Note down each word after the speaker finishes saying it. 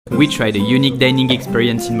We tried a unique dining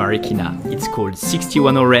experience in Marikina. It's called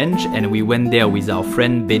 61 Orange and we went there with our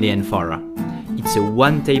friend Bene and Farah. It's a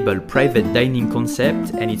one-table private dining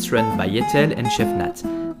concept and it's run by Ethel and Chef Nat.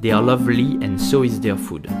 They are lovely and so is their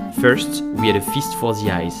food. First, we had a feast for the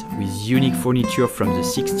eyes with unique furniture from the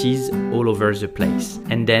 60s all over the place.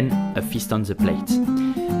 And then a feast on the plate.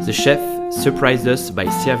 The chef surprised us by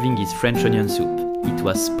serving his French onion soup. It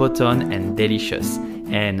was spot on and delicious.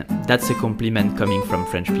 And that's a compliment coming from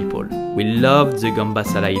French people. We loved the gamba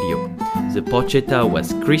salario. The porchetta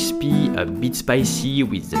was crispy, a bit spicy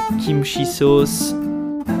with the kimchi sauce.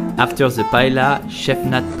 After the paella, Chef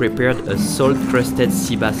Nat prepared a salt-crusted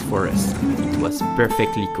sea bass for us. It was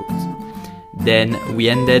perfectly cooked. Then we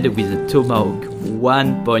ended with a tomahawk,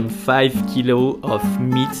 1.5 kilo of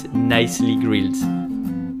meat nicely grilled.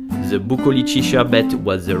 The bukolichi sherbet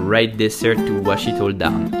was the right dessert to wash it all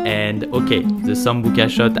down. And okay, the sambuca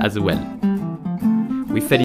shot as well. We fell